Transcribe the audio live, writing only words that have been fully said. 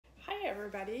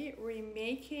everybody. We're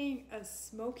making a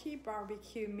smoky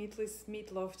barbecue meatless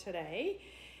meatloaf today,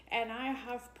 and I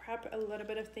have prepped a little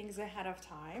bit of things ahead of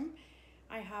time.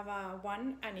 I have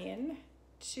one onion,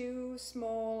 two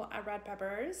small red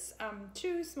peppers,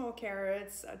 two small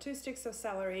carrots, 2 sticks of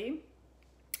celery,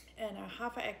 and a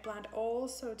half an eggplant, all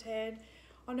sauteed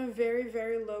on a very,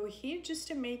 very low heat just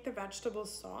to make the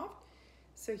vegetables soft.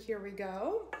 So here we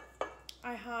go.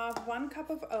 I have 1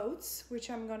 cup of oats, which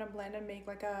I'm gonna blend and make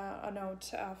like an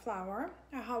oat flour.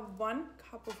 I have 1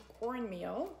 cup of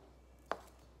cornmeal.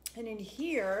 And in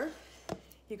here,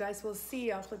 you guys will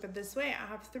see, I'll flip it this way, I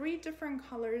have 3 different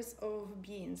colors of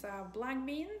beans. I have black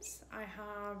beans, I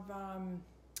have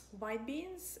white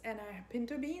beans, and I have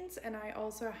pinto beans, and I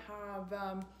also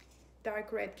have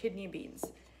dark red kidney beans.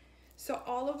 So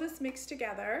all of this mixed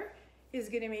together is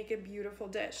gonna make a beautiful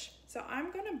dish. So I'm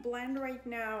gonna blend right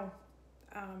now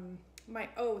my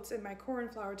oats and my corn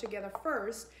flour together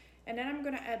first, and then I'm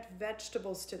gonna add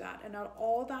vegetables to that, and now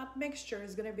all that mixture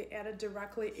is gonna be added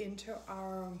directly into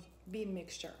our bean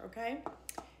mixture, okay?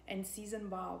 And season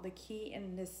well. The key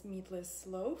in this meatless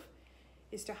loaf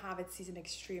is to have it seasoned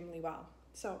extremely well.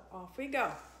 So off we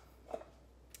go.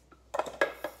 1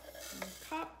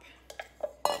 cup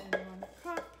and 1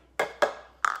 cup.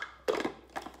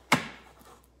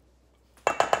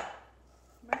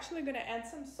 I'm actually gonna add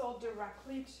some salt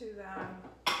directly to them.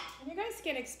 And you guys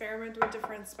can experiment with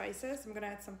different spices. I'm gonna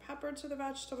add some pepper to the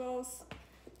vegetables.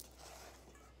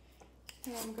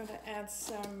 And I'm gonna add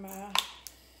some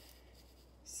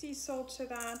sea salt to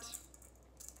that.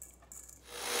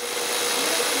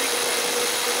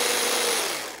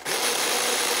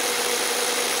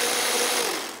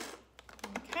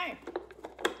 Okay.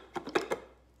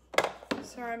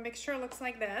 So our mixture looks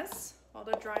like this. All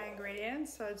the dry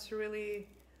ingredients, so it's really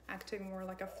acting more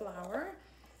like a flour.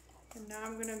 And now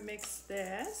I'm gonna mix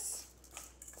this.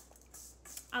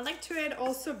 I like to add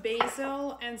also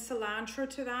basil and cilantro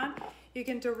to that. You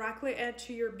can directly add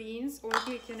to your beans, or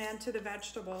you can add to the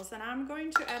vegetables. And I'm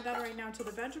going to add that right now to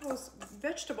the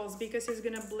vegetables because it's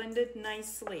gonna blend it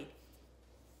nicely.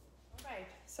 All right,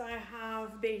 so I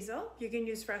have basil. You can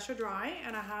use fresh or dry,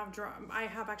 and I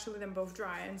have actually them both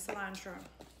dry, and cilantro.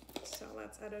 So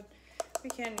let's add it. We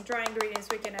can, dry ingredients,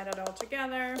 we can add it all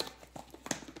together.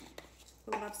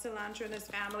 We love cilantro in this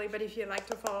family, but if you like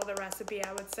to follow the recipe,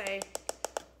 I would say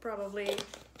probably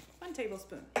 1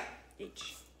 tablespoon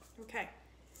each. Okay,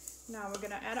 now we're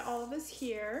gonna add all of this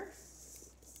here.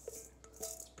 It's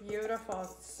beautiful,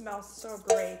 it smells so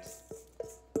great.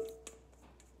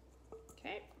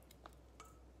 Okay.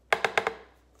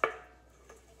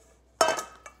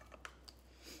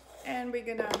 And we're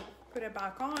gonna put it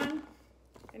back on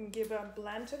and give a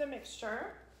blend to the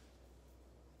mixture.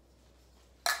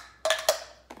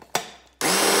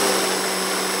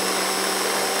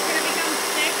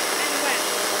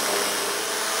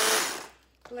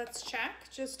 Let's check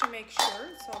just to make sure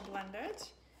it's all blended.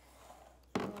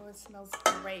 Oh, it smells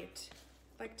great.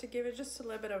 I like to give it just a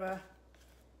little bit of a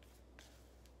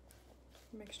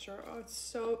mixture. Oh, it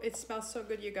smells so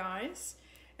good, you guys.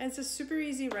 And it's a super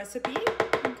easy recipe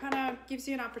and kind of gives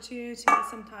you an opportunity to make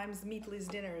sometimes meatless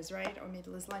dinners, right? Or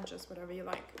meatless lunches, whatever you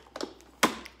like.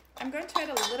 I'm going to add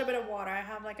a little bit of water. I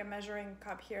have like a measuring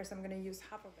cup here, so I'm going to use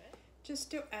half of it. Just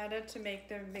to add it to make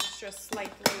the mixture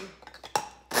slightly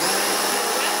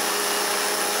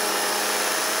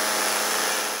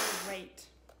great.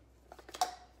 So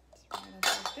we're going to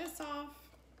take this off.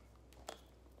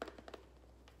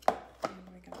 And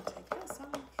we're going to take this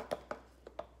off.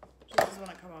 Just doesn't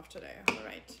want to come off today. All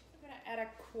right. I'm going to add a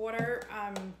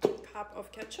 1/4 cup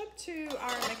of ketchup to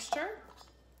our mixture.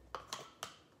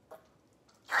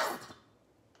 So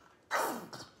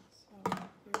here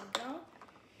we go.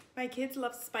 My kids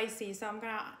love spicy, so I'm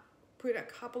going to put a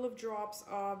couple of drops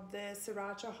of the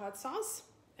sriracha hot sauce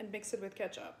and mix it with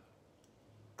ketchup.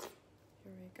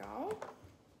 Here we go.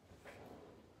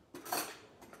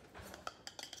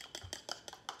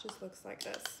 Just looks like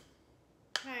this.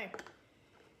 Okay,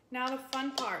 now the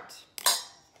fun part.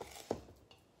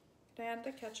 Add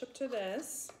the ketchup to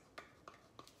this.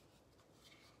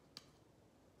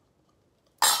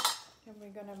 And we're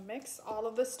gonna mix all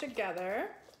of this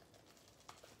together.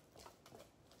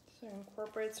 So it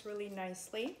incorporates really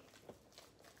nicely.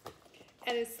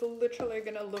 And it's literally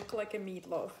gonna look like a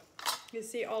meatloaf. You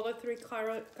see all the 3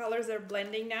 colors are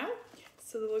blending now,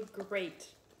 so they look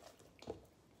great.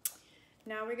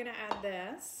 Now we're gonna add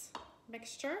this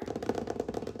mixture.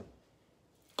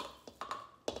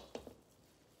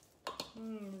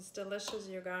 It's delicious,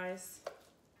 you guys.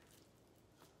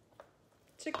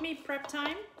 Took me prep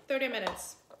time, 30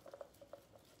 minutes.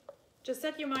 Just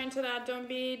set your mind to that. Don't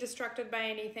be distracted by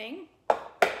anything.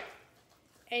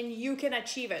 and you can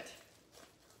achieve it.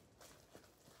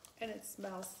 And it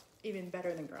smells even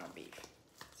better than ground beef.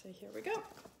 So here we go.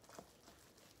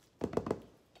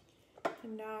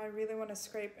 And now I really want to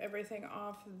scrape everything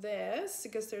off this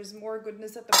because there's more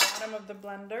goodness at the bottom of the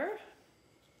blender.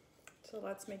 So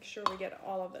let's make sure we get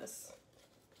all of this.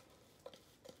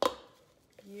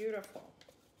 Beautiful.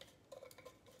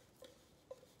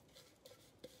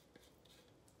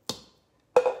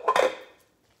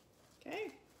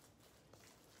 Okay.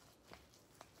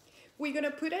 We're gonna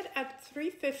put it at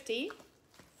 350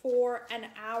 for an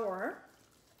hour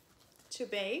to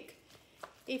bake.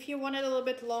 If you want it a little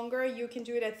bit longer, you can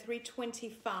do it at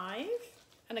 325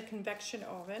 in a convection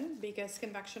oven, because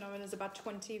convection oven is about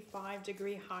 25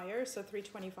 degrees higher, so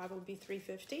 325 will be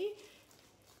 350.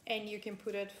 And you can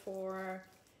put it for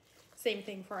same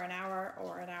thing for an hour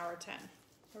or an hour 10.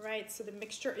 All right, so the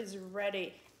mixture is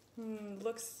ready.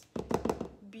 Looks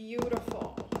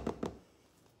beautiful.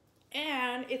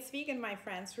 And it's vegan, my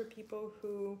friends, for people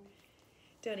who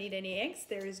don't eat any eggs.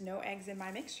 There is no eggs in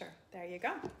my mixture. There you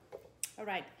go. All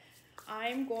right,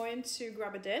 I'm going to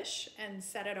grab a dish and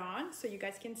set it on so you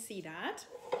guys can see that,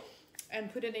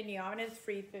 and put it in the oven at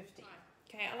 350.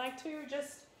 Okay, I like to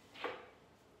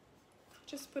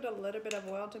just put a little bit of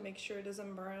oil to make sure it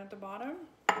doesn't burn at the bottom.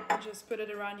 Just put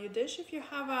it around your dish. If you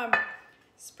have a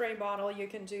spray bottle, you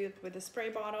can do it with a spray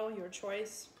bottle, your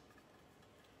choice.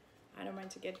 I don't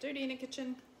mind to get dirty in the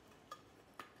kitchen.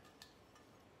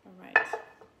 All right,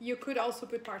 you could also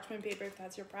put parchment paper if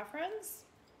that's your preference.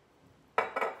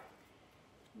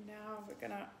 Now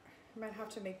might have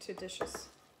to make 2 dishes.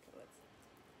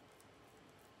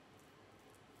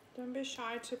 Don't be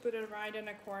shy to put it right in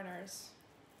the corners.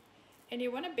 And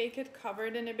you want to bake it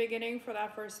covered in the beginning for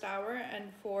that first hour,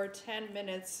 and for 10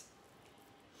 minutes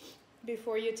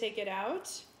before you take it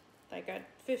out.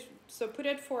 So put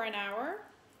it for an hour,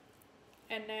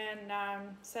 and then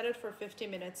set it for 50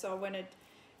 minutes. So when it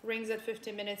rings at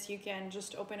 50 minutes, you can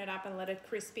just open it up and let it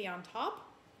crispy on top.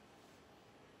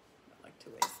 To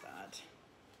waste that.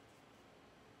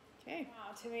 Okay,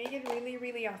 wow, to make it really,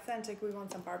 really authentic, we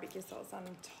want some barbecue sauce on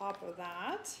top of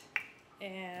that.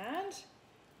 And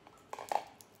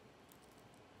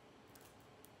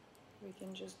we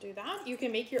can just do that. You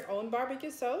can make your own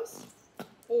barbecue sauce,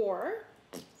 or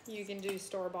you can do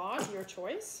store-bought, your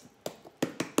choice.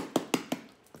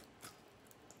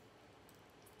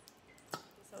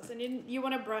 And you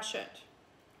want to brush it,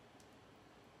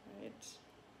 right?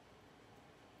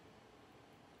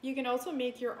 You can also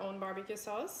make your own barbecue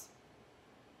sauce.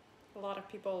 A lot of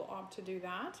people opt to do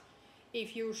that.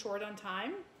 If you're short on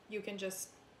time, you can just,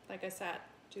 like I said,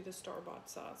 do the store-bought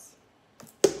sauce.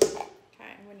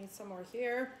 Okay, we need some more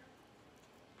here,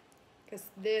 because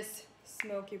this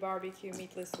smoky barbecue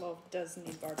meatless loaf does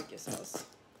need barbecue sauce.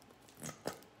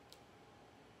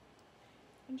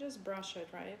 And just brush it,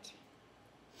 right?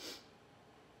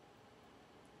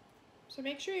 So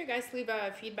make sure you guys leave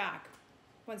a feedback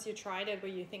once you tried it,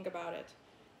 what you think about it.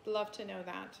 Love to know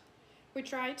that. We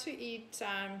try to eat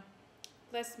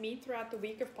less meat throughout the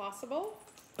week if possible,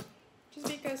 just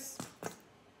because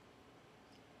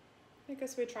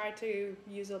we try to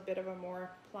use a bit of a more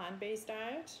plant-based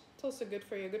diet. It's also good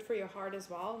for you, good for your heart as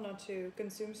well, not to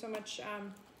consume so much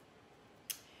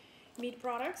meat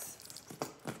products.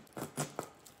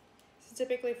 So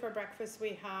typically for breakfast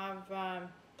we have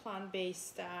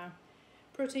plant-based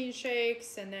protein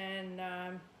shakes, and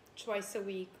then twice a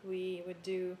week we would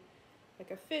do like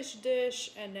a fish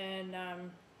dish, and then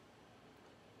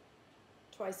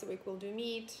twice a week we'll do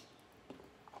meat.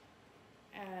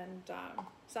 And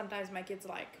sometimes my kids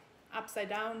like upside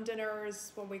down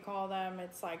dinners, what we call them.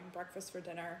 It's like breakfast for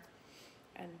dinner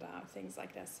and things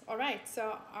like this. All right,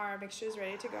 so our mixture is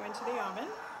ready to go into the oven.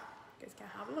 You guys can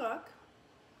have a look.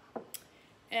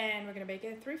 And we're gonna bake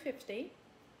it at 350.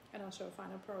 And I'll show a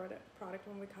final product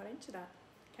when we cut into that.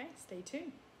 Okay, stay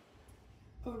tuned.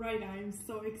 All right, I'm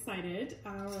so excited.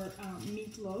 Our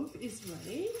meatloaf is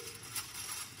ready.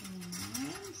 And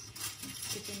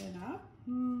let's open it up.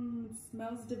 It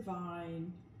smells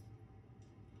divine.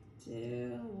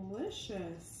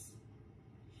 Delicious.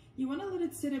 You want to let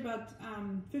it sit about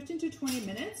 15 to 20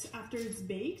 minutes after it's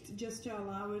baked, just to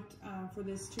allow it for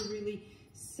this to really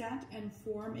set and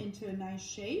form into a nice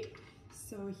shape.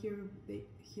 So here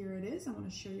it is. I want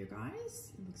to show you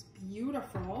guys. It looks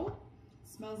beautiful. It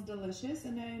smells delicious.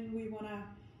 And then we want to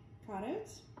cut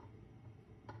it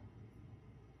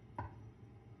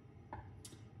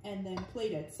and then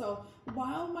plate it. So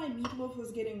while my meatloaf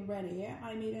was getting ready,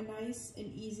 I made a nice and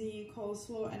easy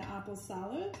coleslaw and apple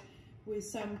salad with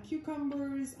some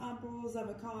cucumbers, apples,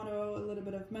 avocado, a little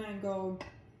bit of mango,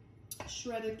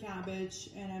 shredded cabbage,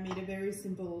 and I made a very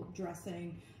simple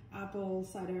dressing. Apple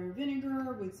cider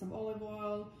vinegar with some olive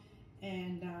oil,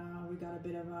 and we got a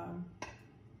bit of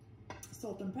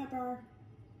salt and pepper,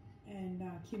 and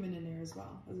cumin in there as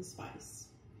well as a spice.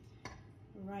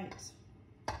 Right.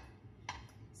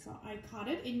 So I cut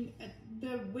it in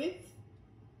the width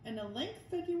and the length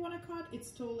that you want to cut.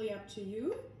 It's totally up to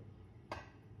you.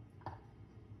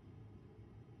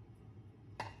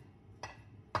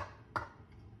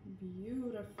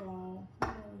 Beautiful.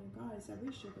 Oh, you guys, I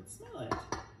wish you could smell it.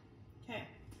 Okay.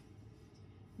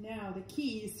 Now the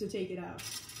key is to take it out.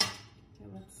 Okay,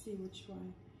 let's see which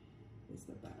one is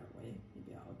the better way.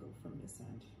 Maybe I'll go from this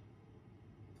end.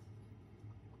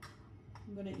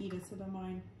 I'm gonna eat it, so don't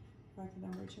mind the fact that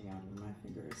I'm reaching out with my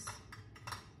fingers.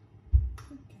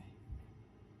 Okay.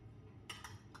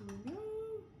 Here we go.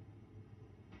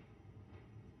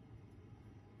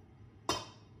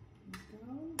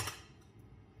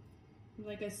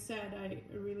 Like I said, I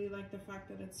really like the fact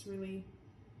that it's really,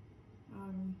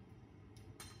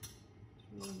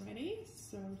 ready.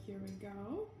 So here we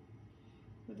go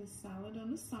with the salad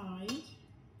on the side.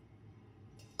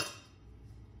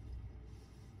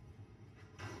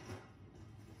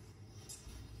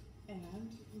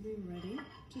 And be ready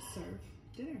to serve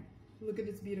dinner. Look at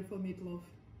this beautiful meatloaf.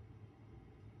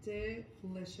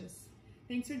 Delicious.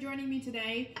 Thanks for joining me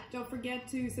today. Don't forget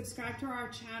to subscribe to our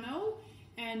channel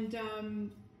and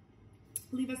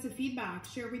leave us a feedback.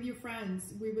 Share with your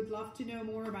friends. We would love to know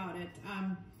more about it.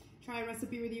 Try a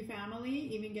recipe with your family.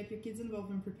 Even get your kids involved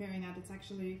in preparing that. It's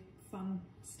actually fun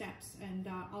steps. And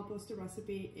I'll post a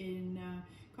recipe in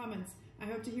comments. I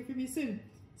hope to hear from you soon.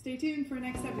 Stay tuned for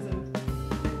next episode.